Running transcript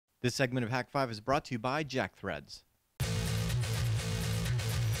This segment of Hak5 is brought to you by Jack Threads. It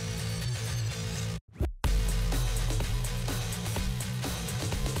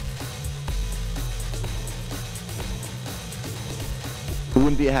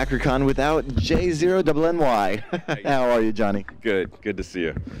wouldn't be a HackerCon without J0nny. How are you, Johnny? Good. Good to see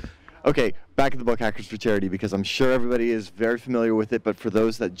you. Okay, back at the book, Hackers for Charity, because I'm sure everybody is very familiar with it, but for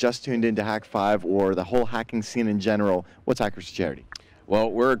those that just tuned into Hak5 or the whole hacking scene in general, what's Hackers for Charity? Well,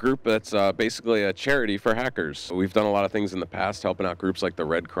 we're a group that's basically a charity for hackers. We've done a lot of things in the past, helping out groups like the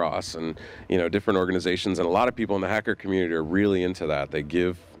Red Cross and, different organizations, and a lot of people in the hacker community are really into that. They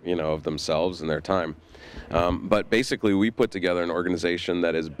give, of themselves and their time. But basically, we put together an organization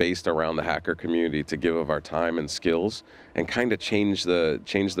that is based around the hacker community to give of our time and skills and kind of change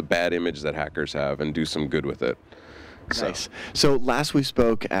the bad image that hackers have and do some good with it. Nice. So last we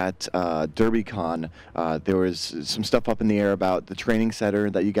spoke at DerbyCon, there was some stuff up in the air about the training center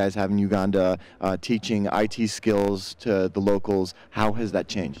that you guys have in Uganda, teaching IT skills to the locals. How has that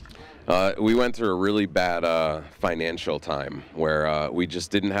changed? We went through a really bad financial time where we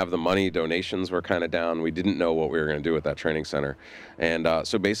just didn't have the money. Donations were kind of down. We didn't know what we were going to do with that training center. And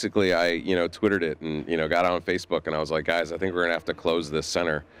so basically I, Twittered it and, got on Facebook and I was like, guys, I think we're going to have to close this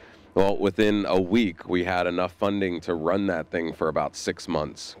center. Well, within a week, we had enough funding to run that thing for about 6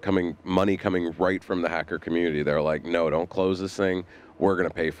 months. Money coming right from the hacker community. They're like, no, don't close this thing. We're going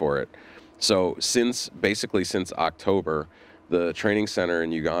to pay for it. So since October, the training center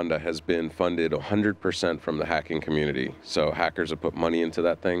in Uganda has been funded 100% from the hacking community. So hackers have put money into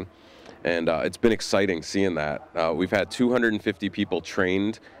that thing. And it's been exciting seeing that. We've had 250 people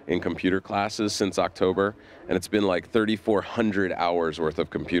trained in computer classes since October, and it's been like 3,400 hours worth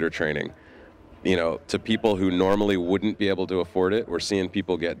of computer training. To people who normally wouldn't be able to afford it. We're seeing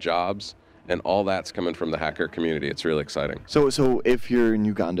people get jobs, and all that's coming from the hacker community. It's really exciting. So if you're in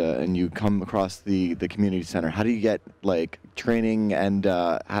Uganda and you come across the community center, how do you get training, and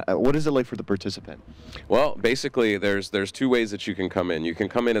what is it like for the participant? Well, basically, there's two ways that you can come in. You can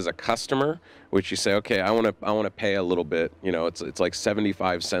come in as a customer, which you say, okay, I want to pay a little bit. It's like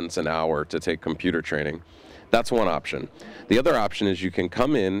 75 cents an hour to take computer training. That's one option. The other option is you can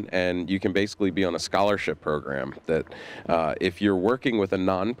come in and you can basically be on a scholarship program that if you're working with a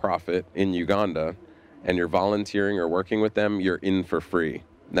nonprofit in Uganda and you're volunteering or working with them, you're in for free.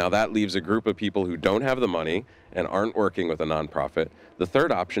 Now that leaves a group of people who don't have the money and aren't working with a nonprofit. The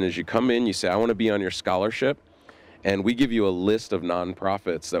third option is you come in, you say, I want to be on your scholarship, and we give you a list of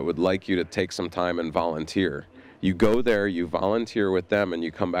nonprofits that would like you to take some time and volunteer. You go there, you volunteer with them, and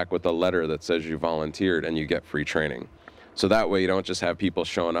you come back with a letter that says you volunteered, and you get free training. So that way you don't just have people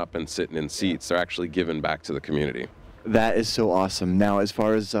showing up and sitting in seats. They're actually giving back to the community. That is so awesome. Now, as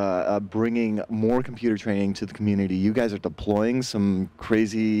far as bringing more computer training to the community, you guys are deploying some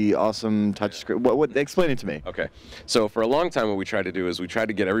crazy, awesome touchscreen. Explain it to me. Okay. So for a long time, what we tried to do is we tried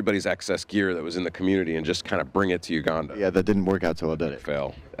to get everybody's excess gear that was in the community and just kind of bring it to Uganda. Yeah, that didn't work out so well, did it?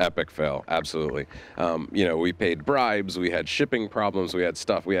 Fail. Epic fail. Absolutely. We paid bribes. We had shipping problems. We had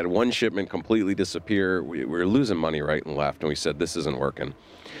stuff. We had one shipment completely disappear. We were losing money right and left, and we said, this isn't working.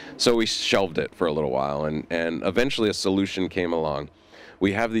 So we shelved it for a little while, and eventually a solution came along.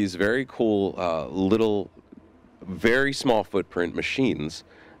 We have these very cool little, very small footprint machines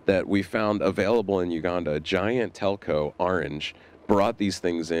that we found available in Uganda. A giant telco, Orange, brought these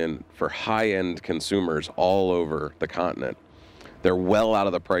things in for high-end consumers all over the continent. They're well out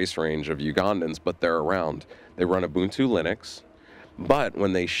of the price range of Ugandans, but they're around. They run Ubuntu Linux, but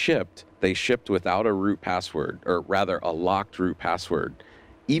when they shipped without a root password, or rather a locked root password.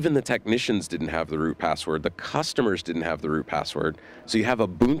 Even the technicians didn't have the root password. The customers didn't have the root password. So you have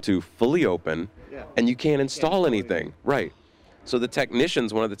Ubuntu fully open, and you can't install anything. Right. So the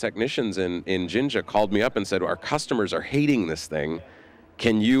technicians, one of the technicians in Jinja called me up and said, our customers are hating this thing.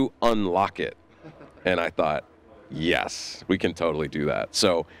 Can you unlock it? And I thought, yes, we can totally do that.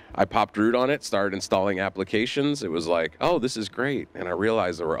 So I popped root on it, started installing applications. It was like, oh, this is great. And I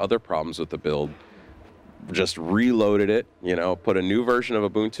realized there were other problems with the build. Just reloaded it, put a new version of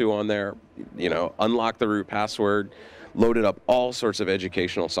Ubuntu on there, unlocked the root password, loaded up all sorts of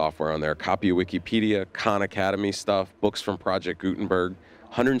educational software on there, copy of Wikipedia, Khan Academy stuff, books from Project Gutenberg,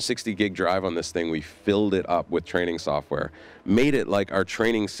 160 gig drive on this thing. We filled it up with training software, made it like our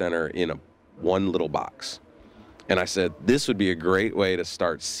training center in one little box. And I said, this would be a great way to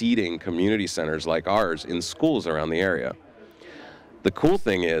start seeding community centers like ours in schools around the area. The cool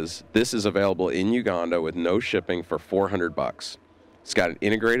thing is, this is available in Uganda with no shipping for $400. It's got an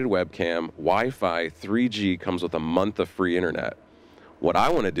integrated webcam, Wi-Fi, 3G, comes with a month of free internet. What I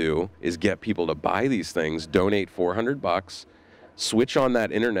want to do is get people to buy these things, donate $400, switch on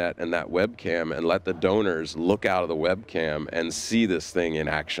that internet and that webcam and let the donors look out of the webcam and see this thing in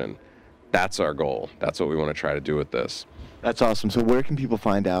action. That's our goal. That's what we want to try to do with this. That's awesome. So where can people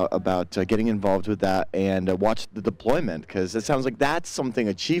find out about getting involved with that and watch the deployment? Because it sounds like that's something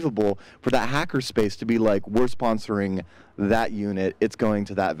achievable for that hacker space to be like, we're sponsoring that unit, it's going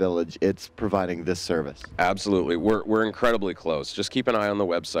to that village, it's providing this service. Absolutely. We're incredibly close. Just keep an eye on the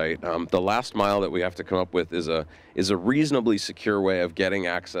website. The last mile that we have to come up with is a reasonably secure way of getting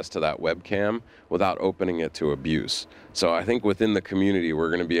access to that webcam without opening it to abuse. So I think within the community, we're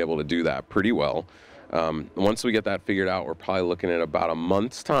going to be able to do that pretty well. Once we get that figured out, we're probably looking at about a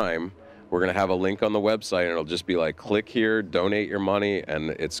month's time. We're going to have a link on the website, and it'll just be like, click here, donate your money, and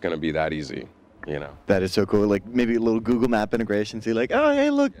it's going to be that easy, you know. That is so cool. Like maybe a little Google Map integration, see like, oh, hey,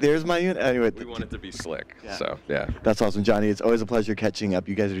 look, there's my unit. Anyway, we want it to be slick, yeah. So yeah. That's awesome, Johnny. It's always a pleasure catching up.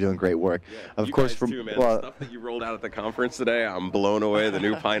 You guys are doing great work. Yeah. Of you course, guys from too, man. well, The stuff that you rolled out at the conference today, I'm blown away. The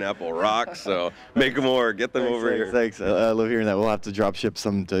new pineapple rocks. So make more, get them over here. Thanks. I love hearing that. We'll have to drop ship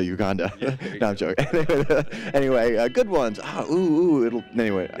some to Uganda. Yeah, No, I'm joking. Anyway, good ones.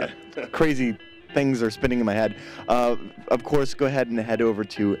 Crazy things are spinning in my head. Of course, go ahead and head over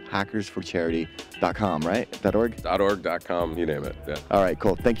to hackersforcharity.com, right? .org? .org.com, you name it. Yeah. All right,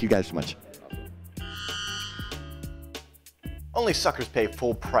 cool. Thank you guys so much. Only suckers pay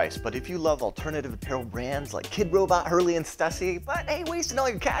full price, but if you love alternative apparel brands like Kid Robot, Hurley, and Stussy, but hey, wasting all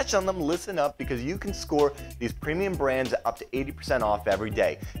your cash on them, listen up, because you can score these premium brands at up to 80% off every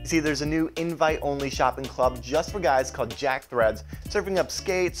day. You see, there's a new invite-only shopping club just for guys called Jack Threads, serving up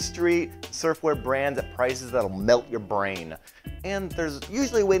skate, street, surfwear brands at prices that'll melt your brain. And there's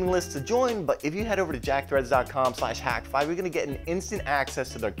usually a waiting list to join, but if you head over to jackthreads.com/Hak5, you're gonna get an instant access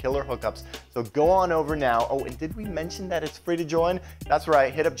to their killer hookups. So go on over now. Oh, and did we mention that it's free to join? That's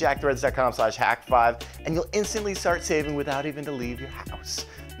right, hit up jackthreads.com/Hak5, and you'll instantly start saving without even to leave your house.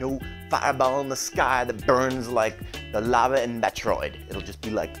 No fireball in the sky that burns like the lava in Metroid. It'll just be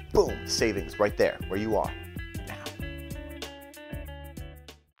like, boom, savings right there, where you are now.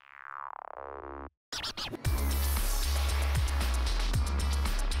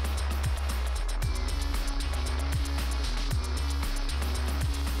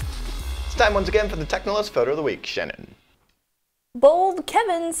 It's time once again for the Technolist Photo of the Week. Shannon. Bold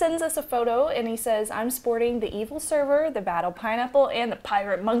Kevin sends us a photo and he says, I'm sporting the evil server, the battle pineapple, and the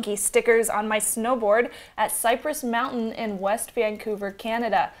pirate monkey stickers on my snowboard at Cypress Mountain in West Vancouver,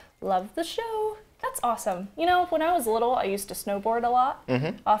 Canada. Love the show. That's awesome. You know, when I was little, I used to snowboard a lot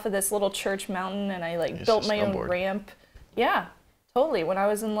off of this little church mountain, and I like built my own ramp. Yeah, totally. When I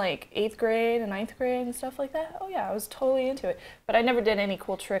was in like 8th grade and 9th grade and stuff like that, oh yeah, I was totally into it. But I never did any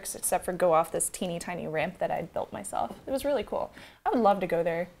cool tricks except for go off this teeny tiny ramp that I'd built myself. It was really cool. I would love to go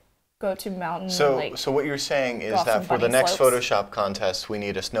there, go to mountain. So, and, like, so what you're saying is off that some for the bunny next slopes. Photoshop contest, we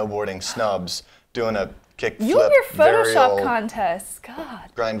need a snowboarding snubs doing a kick you flip, and your Photoshop varial, contests, God.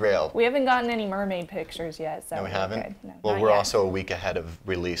 grind rail. We haven't gotten any mermaid pictures yet. So No, we haven't? good. No, Well, not we're yet. also a week ahead of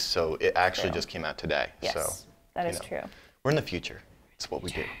release, so it actually True. just came out today. Yes, So, that you is know, true. We're in the future. It's what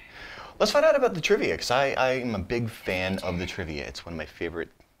we do. Let's find out about the trivia, because I am a big fan of the trivia. It's one of my favorite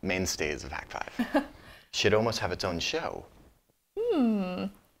mainstays of Hak5. Should almost have its own show. Ooh,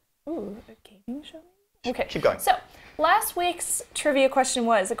 a gaming show? Okay, Keep going. So, last week's trivia question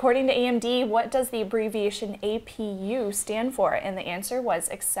was, according to AMD, what does the abbreviation APU stand for? And the answer was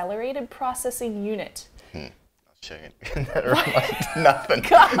Accelerated Processing Unit. Never mind. Nothing.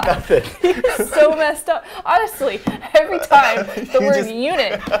 God. Nothing. You're so messed up. Honestly, every time the You word just-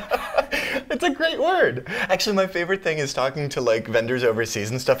 unit. It's a great word. Actually, my favorite thing is talking to like vendors overseas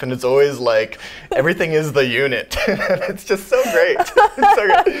and stuff, and it's always like, everything is the unit. It's just so great. It's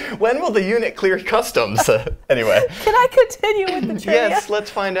so great. When will the unit clear customs? Anyway. Can I continue with the trivia? Yes, let's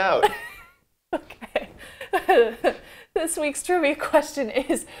find out. Okay. This week's trivia question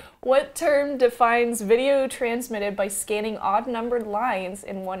is, what term defines video transmitted by scanning odd-numbered lines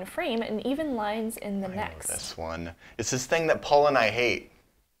in one frame and even lines in the next? This one. It's this thing that Paul and I hate.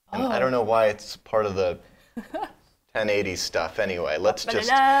 And I don't know why it's part of the 1080 stuff. Anyway, let's just...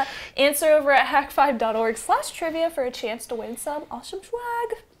 Answer over at hak5.org/trivia for a chance to win some awesome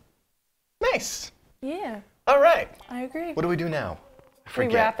swag. Nice. Yeah, All right. I agree. What do we do now? I We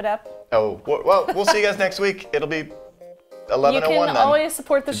forget. wrap it up. Oh, well, we'll see you guys next week. It'll be 11:01 You can then. always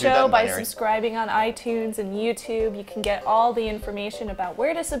support the to do that show by binary. subscribing on iTunes and YouTube. You can get all the information about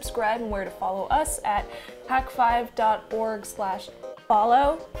where to subscribe and where to follow us at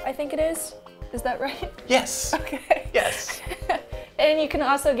hak5.org/follow, I think it is. Is that right? Yes. Okay. Yes. And you can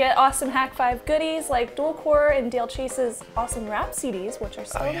also get awesome Hak5 goodies like Dual Core and Dale Chase's awesome rap CDs, which are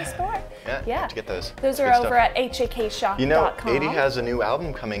still in the store. Yeah, have to get those. Those are over at hakshop.com. You know, 80 has a new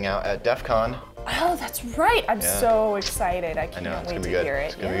album coming out at DEF CON. Oh, that's right. I'm so excited. I can't wait to hear it.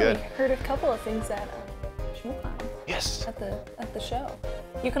 It's gonna be good. We heard a couple of things at Shmoocon. Yes. At the show.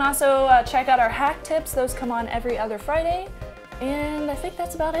 You can also check out our hack tips. Those come on every other Friday. And I think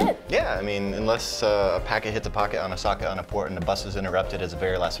that's about it. Yeah, I mean, unless a packet hits a pocket on a socket on a port and the bus is interrupted as a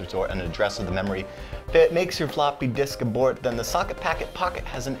very last resort and an address of the memory that makes your floppy disk abort, then the socket packet pocket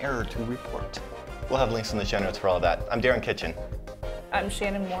has an error to report. We'll have links in the show notes for all of that. I'm Darren Kitchen. I'm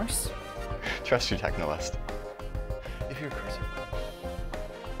Shannon Morse. Trust your technolist. If your cursor...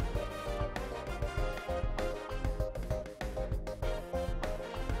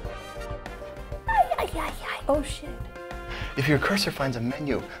 Oh shit. If your cursor finds a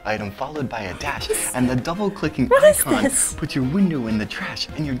menu item followed by a dash and the double-clicking icon puts your window in the trash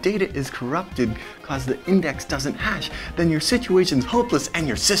and your data is corrupted cause the index doesn't hash, then your situation's hopeless and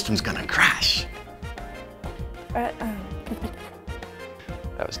your system's gonna crash. That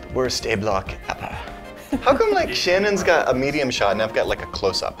was the worst A block ever. How come like Shannon's got a medium shot and I've got like a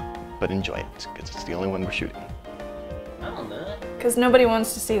close-up? But enjoy it, because it's the only one we're shooting. I don't know. Because nobody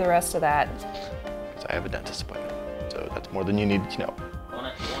wants to see the rest of that. Because I have a dentist appointment. So that's more than you need to know. You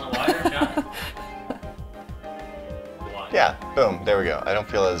want a wider shot? Yeah, boom, there we go. I don't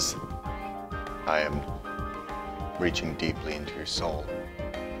feel as I am reaching deeply into your soul.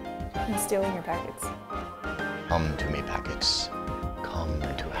 I'm stealing your packets. Come to me, packets. Come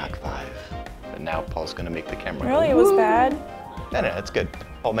to Hak5. But now Paul's gonna make the camera Really, go. it was bad? No, it's good.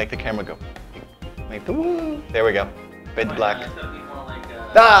 Paul, make the camera go. Make the woo. There we go. Fade to black. It's gonna be more like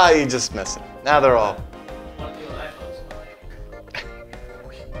Ah, you just missed it. Now they're all